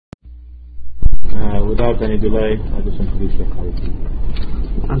without any delay, I just introduce Sheikh Ali.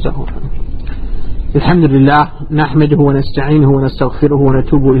 الحمد لله نحمده ونستعينه ونستغفره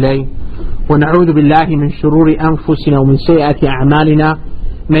ونتوب إليه ونعوذ بالله من شرور أنفسنا ومن سيئات أعمالنا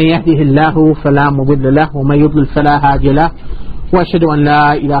من يهده الله فلا مضل له ومن يضلل فلا هادي له وأشهد أن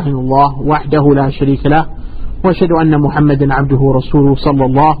لا إله إلا الله وحده لا شريك له وأشهد أن محمدا عبده ورسوله صلى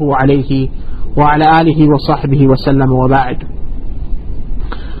الله عليه وعلى آله وصحبه وسلم وبعد.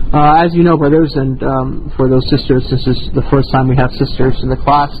 As you know, brothers, and for those sisters, this is the first time we have sisters in the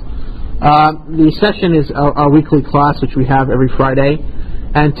class. The session is our weekly class, which we have every Friday,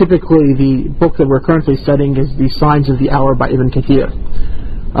 and typically the book that we're currently studying is The Signs of the Hour by Ibn Kathir.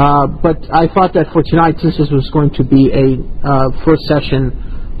 But I thought that for tonight, since this was going to be a first session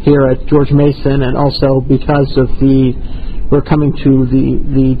here at George Mason, and also because of we're coming to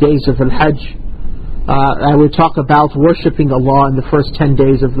the days of Al-Hajj, I would talk about worshipping Allah in the first 10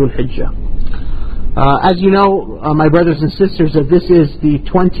 days of Dhul Hijjah. As you know, my brothers and sisters, that this is the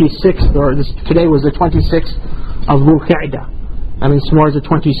 26th, or today was the 26th of Dhul Qa'dah. I mean, tomorrow is the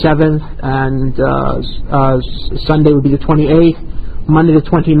 27th, and Sunday will be the 28th, Monday the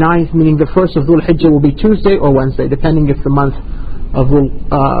 29th, meaning the first of Dhul Hijjah will be Tuesday or Wednesday, depending if the month of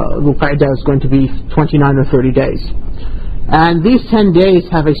Dhul Qa'dah is going to be 29 or 30 days. And these 10 days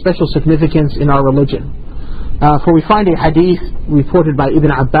have a special significance in our religion. For we find a hadith reported by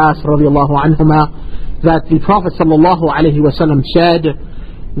Ibn Abbas radiallahu anhuma that the Prophet sallallahu alaihi wasallam said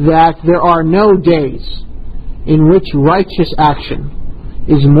that there are no days in which righteous action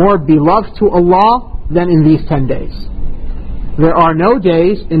is more beloved to Allah than in these 10 days. There are no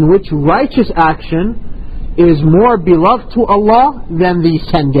days in which righteous action is more beloved to Allah than these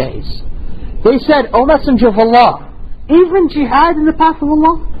 10 days. They said, O Messenger of Allah, even jihad in the path of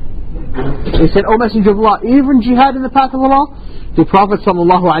Allah? They said, O Messenger of Allah, even jihad in the path of Allah? The Prophet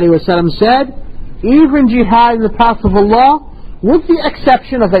ﷺ said, even jihad in the path of Allah, with the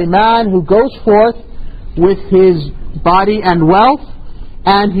exception of a man who goes forth with his body and wealth,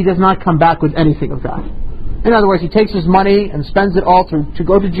 and he does not come back with anything of that. In other words, he takes his money and spends it all to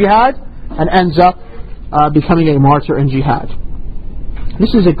go to jihad, and ends up becoming a martyr in jihad.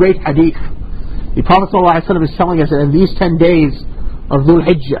 This is a great hadith. The Prophet ﷺ is telling us that in these 10 days of Dhul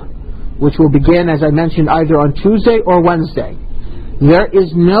Hijjah, which will begin, as I mentioned, either on Tuesday or Wednesday, there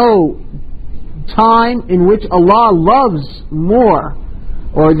is no time in which Allah loves more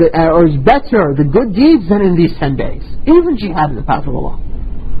or is better the good deeds than in these 10 days. Even jihad in the path of Allah.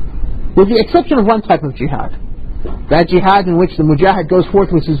 With the exception of one type of jihad. That jihad in which the mujahid goes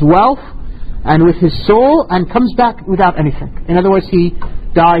forth with his wealth and with his soul and comes back without anything. In other words, he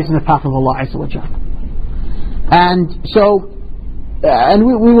dies in the path of Allah Azza wa Jal. And so,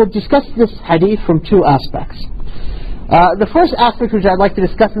 we will discuss this hadith from two aspects. The first aspect which I'd like to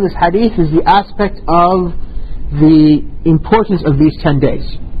discuss in this hadith is the aspect of the importance of these 10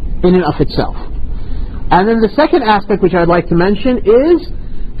 days in and of itself. And then the second aspect which I'd like to mention is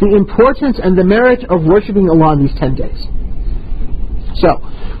the importance and the merit of worshipping Allah in these 10 days. So,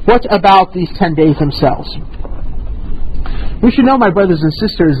 what about these 10 days themselves? We should know, my brothers and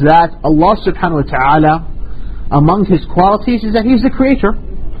sisters, that Allah subhanahu wa ta'ala, among His qualities is that He's the creator.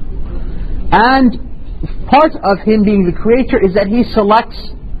 And part of Him being the creator is that He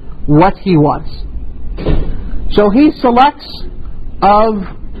selects what He wants. So He selects of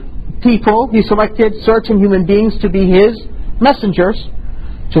people, He selected certain human beings to be His messengers,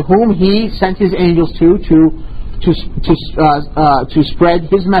 to whom He sent His angels to spread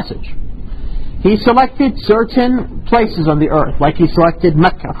His message. He selected certain places on the earth, like He selected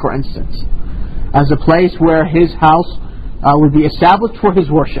Mecca, for instance, as a place where His house would be established for His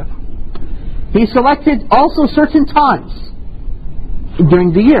worship. He selected also certain times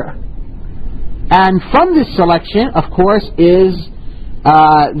during the year. And from this selection, of course, is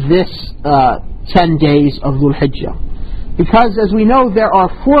this 10 days of Dhul Hijjah. Because, as we know, there are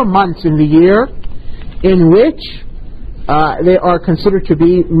 4 months in the year in which they are considered to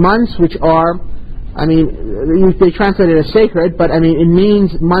be months which are, I mean, they translate it as sacred, but I mean, it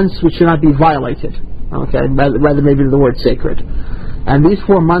means months which should not be violated. Okay, rather maybe the word sacred. And these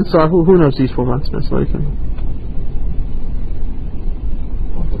 4 months are, who knows these 4 months, Ms. Lakin?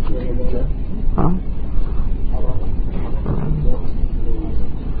 Huh?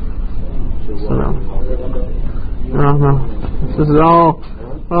 No. This is all.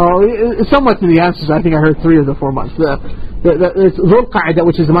 Somewhat to the answers. I think I heard 3 of the 4 months. It's Dhul Qa'dah,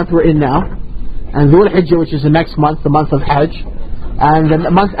 which is the month we're in now, and Dhul Hijjah, which is the next month, the month of Hajj, and then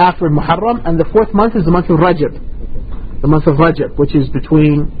the month after Muharram, and the 4th month is the month of Rajab, which is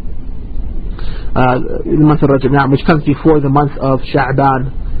between the month of Rajab now, which comes before the month of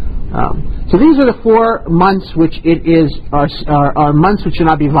Sha'ban, So these are the 4 months which are months which should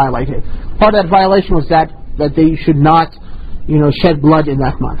not be violated. Part of that violation was that they should not, shed blood in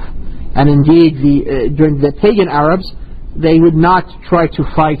that month. And indeed, during the pagan Arabs, they would not try to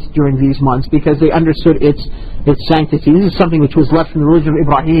fight during these months because they understood its sanctity. This is something which was left from the religion of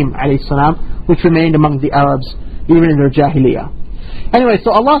Ibrahim alayhi salam, which remained among the Arabs even in their Jahiliyyah. Anyway,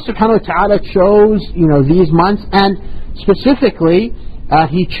 so Allah subhanahu wa ta'ala chose, these months, and specifically,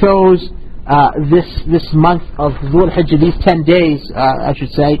 He chose this month of Dhul Hijjah, these 10 days, I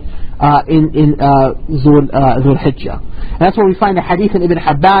should say, in Dhul Hijjah. And that's where we find a hadith in Ibn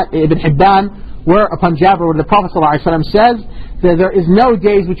Hibban, where upon Jabir, where the Prophet ﷺ says that there is no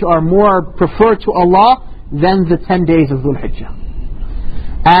days which are more preferred to Allah than the 10 days of Dhul Hijjah.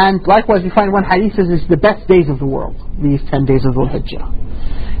 And likewise, we find one hadith says it's the best days of the world, these 10 days of Dhul Hijjah.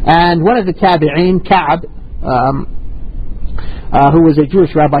 And one of the tabi'een, Ka'b, who was a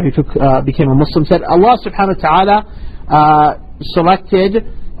Jewish rabbi who became a Muslim, said Allah subhanahu wa ta'ala selected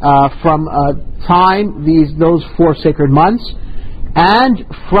from time those 4 sacred months, and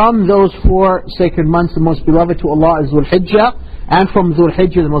from those 4 sacred months the most beloved to Allah is Dhul Hijjah, and from Dhul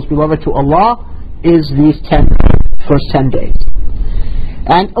Hijjah the most beloved to Allah is these first 10 days.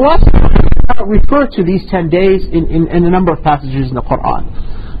 And Allah referred to these 10 days in a number of passages in the Quran.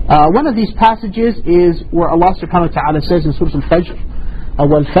 One of these passages is where Allah subhanahu wa ta'ala says in Surah Al-Fajr,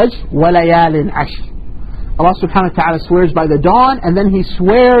 وَالْفَجْرِ وَلَيَالٍ عَشْرٍ. Allah subhanahu wa ta'ala swears by the dawn, and then He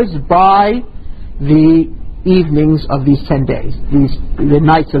swears by the evenings of these 10 days, the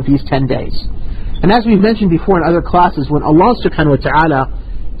nights of these 10 days. And as we've mentioned before in other classes, when Allah subhanahu wa ta'ala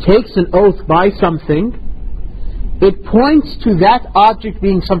takes an oath by something, it points to that object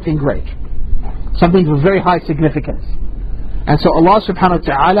being something great, something of very high significance. And so Allah subhanahu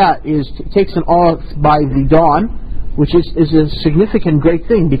wa ta'ala takes an oath by the dawn, which is a significant great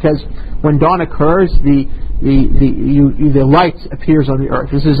thing, because when dawn occurs, the light appears on the earth.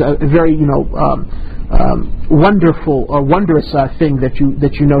 This is a very wonderful or wondrous thing that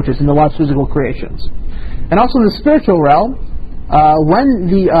you notice in the Lord's physical creations. And also in the spiritual realm, when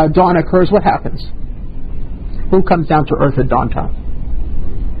the dawn occurs, what happens? Who comes down to earth at dawn time?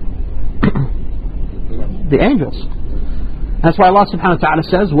 The angels. That's why Allah subhanahu wa ta'ala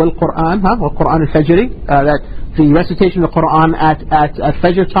says, وَالْقُرْآنِ وَالْقُرْآنِ الْفَجْرِ, that the recitation of the Qur'an at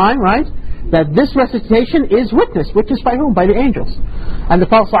Fajr time, right? That this recitation is witnessed by whom? By the angels. And the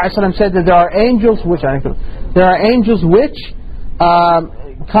Prophet ﷺ said that there are angels which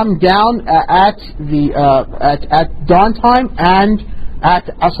come down at dawn time and at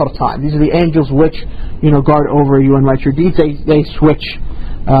Asr time. These are the angels which guard over you and write your deeds. They switch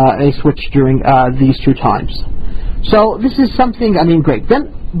during these 2 times. So this is something, great.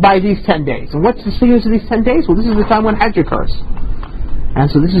 Then by these 10 days. And what's the significance of these 10 days? Well, this is the time when Hajj occurs. And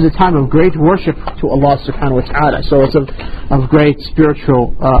so this is a time of great worship to Allah subhanahu wa ta'ala. So it's of great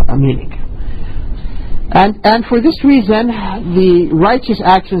spiritual meaning. And for this reason, the righteous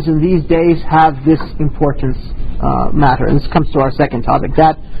actions in these days have this importance matter. And this comes to our second topic,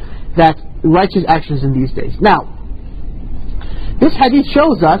 that righteous actions in these days. Now, this hadith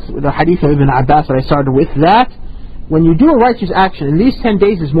shows us, the hadith of Ibn Abbas that I started with, that when you do a righteous action in these 10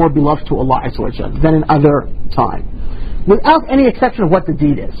 days is more beloved to Allah Azza wa Jalla than in other time, without any exception of what the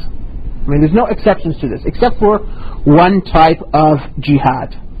deed is. There's no exceptions to this, except for one type of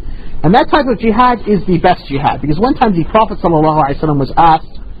jihad. And that type of jihad is the best jihad, because one time the Prophet ﷺ was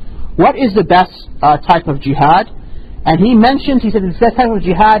asked, what is the best type of jihad? And he said, it's that type of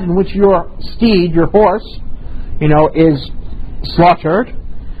jihad in which your steed, your horse, is slaughtered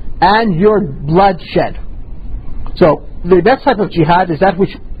and your blood shed. So the best type of jihad is that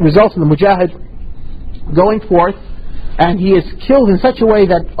which results in the mujahid going forth, and he is killed in such a way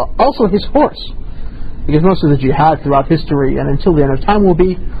that also his horse, because most of the jihad throughout history and until the end of time will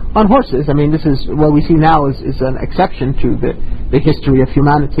be on horses. This is what we see now is an exception to the history of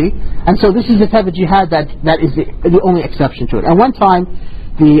humanity. And so this is the type of jihad that is the only exception to it. And one time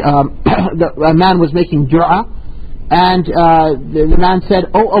a man was making dua, and the man said,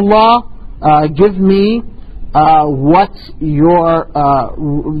 "Oh Allah, give me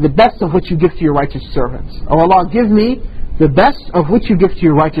the best of what you give to your righteous servants. Oh Allah, give me the best of which you give to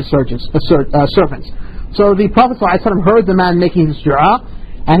your righteous servants." So the Prophet ﷺ heard the man making this dua,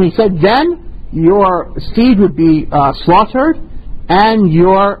 and he said, then your steed would be slaughtered, and you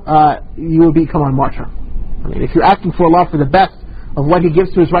will become a martyr. If you're asking for Allah for the best of what He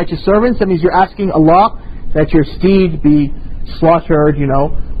gives to His righteous servants, that means you're asking Allah that your steed be slaughtered,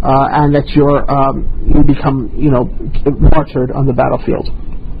 and that you become, martyred on the battlefield.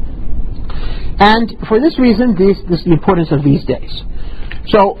 And for this reason, this is the importance of these days.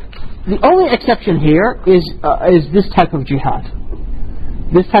 So the only exception here is this type of jihad.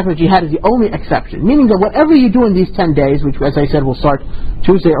 This type of jihad is the only exception, meaning that whatever you do in these 10 days, which as I said will start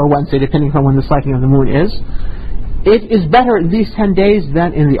Tuesday or Wednesday depending on when the sighting of the moon is, it is better in these 10 days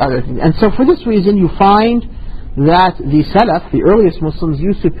than in the other things. And so for this reason you find that the Salaf, the earliest Muslims,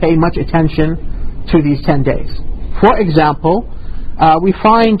 used to pay much attention to these 10 days. For example, we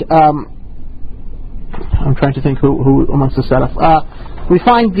find, I'm trying to think who amongst the Salaf, we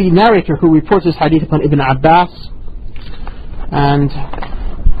find the narrator who reports this hadith upon Ibn Abbas, and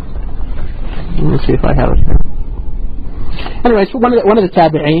let me see if I have it here. Anyways, one of the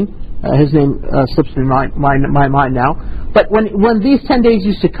tabi'een, his name slips in my mind now, but when these 10 days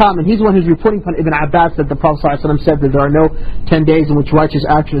used to come, and he's the one who's reporting from Ibn Abbas that the Prophet ﷺ said that there are no 10 days in which righteous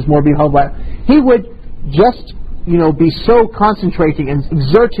action is more beheld by, he would just be so concentrating and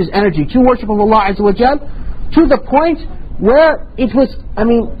exert his energy to worship of Allah Azza wa Jal, to the point where it was,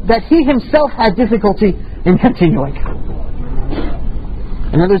 that he himself had difficulty in continuing.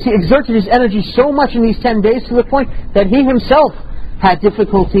 In other words, he exerted his energy so much in these 10 days to the point that he himself had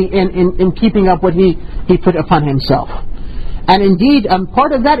difficulty in keeping up what he put upon himself. And indeed,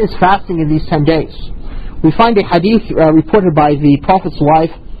 part of that is fasting in these 10 days. We find a hadith reported by the Prophet's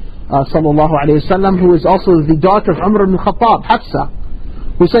wife, sallallahu alayhi wasallam, who is also the daughter of Umar ibn Khattab, Hafsa,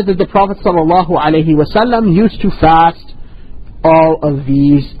 who said that the Prophet sallallahu alayhi wasallam used to fast all of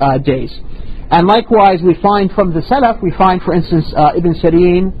these days. And likewise we find from the Salaf, we find for instance Ibn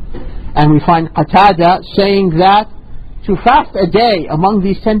Sirin, and we find Qatada saying that to fast a day among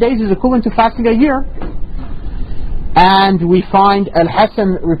these 10 days is equivalent to fasting a year. And we find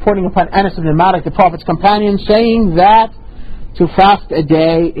Al-Hasan reporting upon Anas ibn Malik, the Prophet's companion, saying that to fast a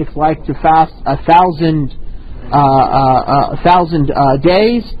day it's like to fast 1,000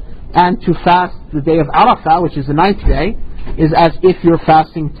 days, and to fast the day of Arafah, which is the 9th day, is as if you're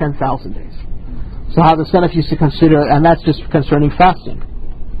fasting 10,000 days. So how the Salaf used to consider, and that's just concerning fasting.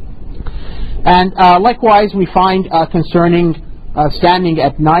 And likewise we find concerning standing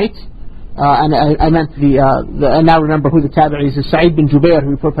at night, and I meant I now remember who the tabi'i is Sa'id bin Jubair, who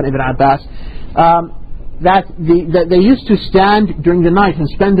reported from Ibn Abbas, that they used to stand during the night and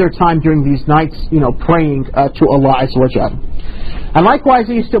spend their time during these nights, praying to Allah Azza wa Jalla. And likewise,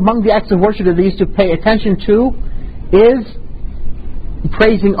 they used to, among the acts of worship that they used to pay attention to is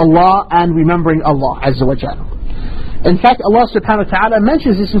praising Allah and remembering Allah Azza wa Jalla. In fact, Allah subhanahu wa ta'ala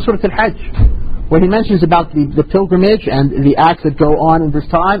mentions this in Surah Al-Hajj, where He mentions about the pilgrimage and the acts that go on in this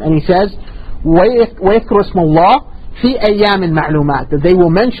time, and He says, وَيَذْكُرُ اسْمَ اللَّهِ فِي أَيَّامٍ مَعْلُومَاتٍ, that they will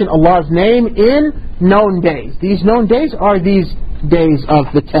mention Allah's name in known days. These known days are these days of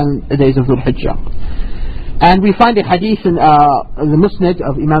the 10 days of Dhul Hijjah. And we find a hadith in the Musnad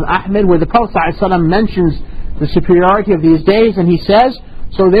of Imam Ahmed where the Prophet ﷺ mentions the superiority of these days, and he says,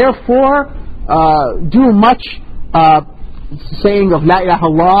 so therefore do much saying of La ilaha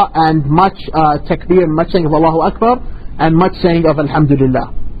illallah, and much takbir, much saying of Allahu Akbar, and much saying of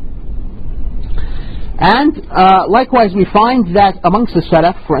Alhamdulillah. And likewise we find that amongst the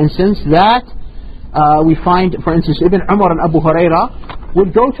Salaf, for instance, that we find, for instance, Ibn Umar and Abu Huraira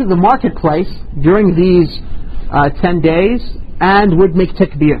would go to the marketplace during these 10 days and would make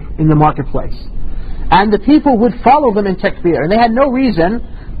takbir in the marketplace. And the people would follow them in takbir. And they had no reason,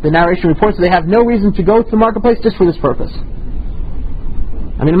 the narration reports, they have no reason to go to the marketplace just for this purpose.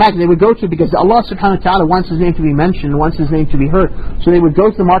 Imagine, they would go to, because Allah subhanahu wa ta'ala wants His name to be mentioned, wants His name to be heard. So they would go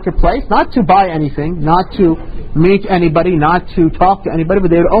to the marketplace, not to buy anything, not to meet anybody, not to talk to anybody,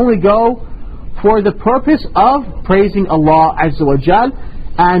 but they would only go for the purpose of praising Allah Azza wa Jal.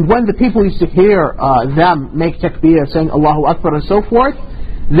 And when the people used to hear them make takbir, saying Allahu Akbar and so forth,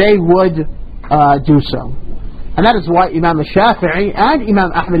 they would do so. And that is why Imam al-Shafi'i and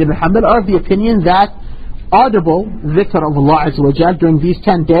Imam Ahmad ibn Hanbal are of the opinion that audible dhikr of Allah Azza wa Jal during these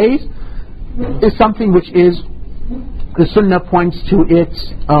 10 days is something which is, the Sunnah points to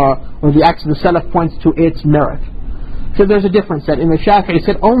its, or the acts of the Salaf points to its merit. So there's a difference, that in the Shafi'i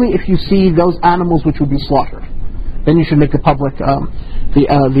said only if you see those animals which would be slaughtered, then you should make the public,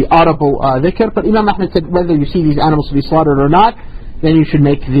 the audible dhikr. But Imam Ahmad said whether you see these animals to be slaughtered or not, then you should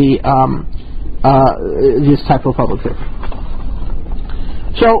make this type of public dhikr.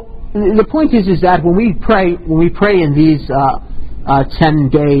 So the point is that when we pray in these 10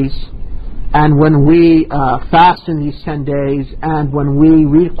 days, and when we fast in these 10 days, and when we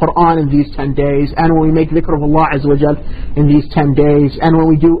read Quran in these 10 days, and when we make dhikr of Allah Azza wa Jal in these 10 days, and when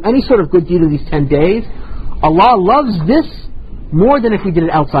we do any sort of good deed in these 10 days, Allah loves this more than if we did it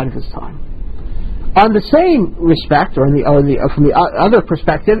outside of His time. On the same respect, or from the other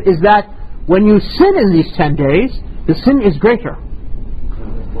perspective, is that when you sin in these 10 days, the sin is greater.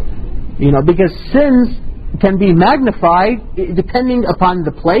 because sins can be magnified depending upon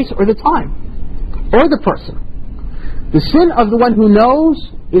the place or the time or the person. The sin of the one who knows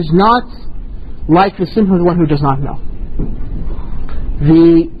is not like the sin of the one who does not know.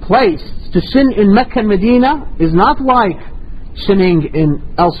 The place to sin in Mecca and Medina is not like sinning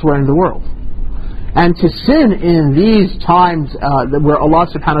elsewhere in the world. And to sin in these times where Allah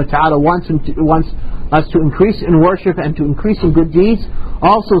subhanahu wa ta'ala wants us to increase in worship and to increase in good deeds,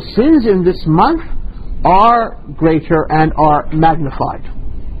 also sins in this month are greater and are magnified.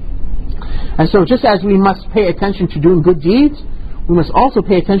 And so just as we must pay attention to doing good deeds, we must also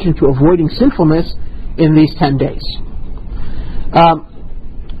pay attention to avoiding sinfulness in these 10 days.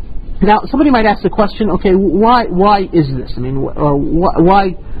 Now, somebody might ask the question, okay, why is this? I mean,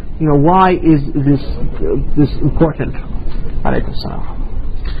 why is this important?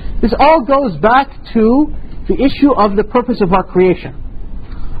 This all goes back to the issue of the purpose of our creation.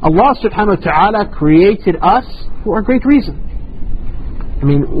 Allah subhanahu wa ta'ala created us for a great reason. I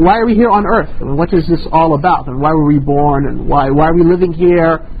mean, why are we here on earth? I mean, what is this all about? And why were we born? And why are we living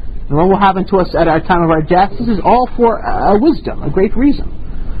here? And what will happen to us at our time of our death? This is all for a wisdom, a great reason.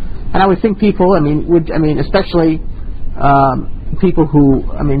 And I would think people, especially people who,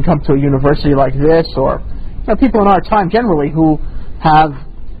 come to a university like this, or people in our time generally who have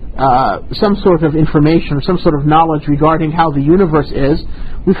some sort of information or some sort of knowledge regarding how the universe is,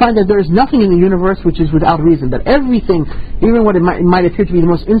 we find that there is nothing in the universe which is without reason. That everything, even what it might appear to be the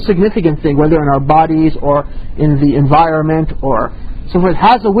most insignificant thing, whether in our bodies or in the environment or so forth,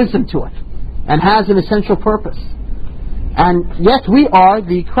 has a wisdom to it and has an essential purpose. And yet we are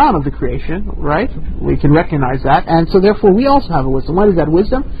the crown of the creation, right? We can recognize that, and so therefore we also have a wisdom. What is that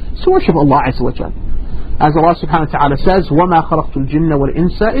wisdom? It's to worship Allah Azza wa Jal. As Allah subhanahu wa ta'ala says, وَمَا خَلَقْتُ الْجِنَّ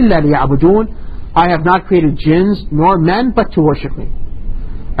وَالْإِنسَ إِلَّا لِيَعْبُدُونَ I have not created jinns nor men but to worship me.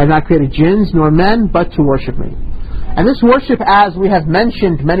 I have not created jinns nor men but to worship me. And this worship, as we have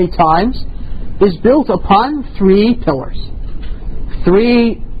mentioned many times, is built upon 3 pillars.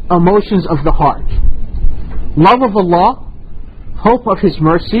 3 emotions of the heart. Love of Allah, hope of His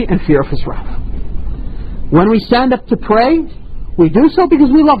mercy, and fear of His wrath. When we stand up to pray, we do so because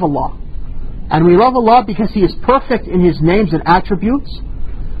we love Allah. And we love Allah because He is perfect in His names and attributes.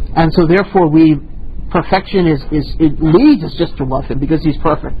 And so therefore perfection it leads us just to love Him because He's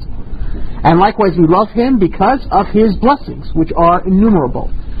perfect. And likewise we love Him because of His blessings, which are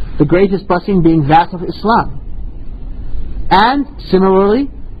innumerable. The greatest blessing being that of Islam. And similarly,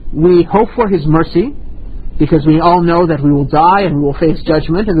 we hope for His mercy, because we all know that we will die and we will face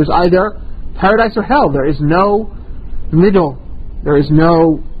judgment, and there's either paradise or hell. There is no middle. There is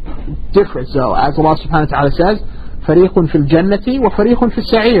no difference. So as Allah subhanahu wa ta'ala says, فَرِيقٌ فِي الْجَنَّةِ وَفَرِيقٌ فِي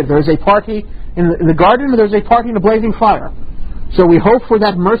السَّعِيرِ There is a party in the garden, and there is a party in the blazing fire. So we hope for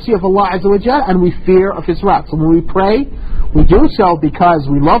that mercy of Allah Azza wa Jal, and we fear of His wrath. So when we pray, we do so because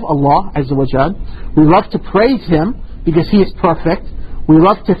we love Allah Azza wa Jal. We love to praise Him because He is perfect. We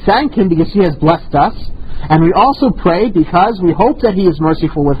love to thank Him because He has blessed us. And we also pray because we hope that He is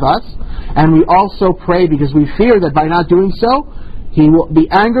merciful with us. And we also pray because we fear that by not doing so, He will be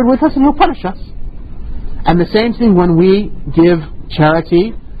angered with us and He'll punish us. And the same thing when we give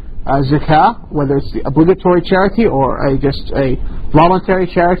charity, zakah, whether it's the obligatory charity or just a voluntary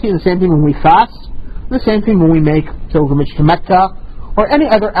charity. And the same thing when we fast. The same thing when we make pilgrimage to Mecca, or any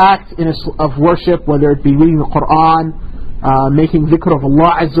other act of worship, whether it be reading the Quran, making dhikr of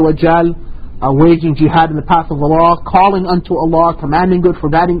Allah Azza wa Jal, waging jihad in the path of Allah, calling unto Allah, commanding good,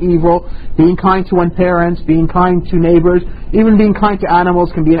 forbidding evil, being kind to one's parents, being kind to neighbors, even being kind to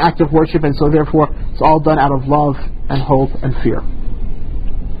animals can be an act of worship, and so therefore it's all done out of love and hope and fear.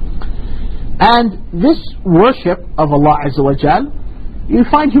 And this worship of Allah Azza wa Jal, you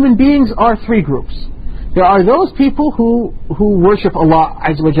find human beings are 3 groups. There are those people who worship Allah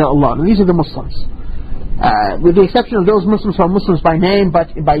Azza wa Jal alone, and these are the Muslims. With the exception of those Muslims who are Muslims by name,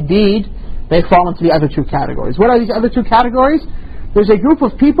 but by deed, they fall into the other 2 categories. What are these other 2 categories? There's a group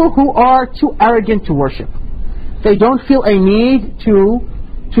of people who are too arrogant to worship. They don't feel a need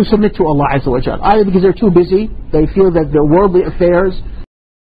to submit to Allah Azza wa Jal, either because they're too busy, they feel that their worldly affairs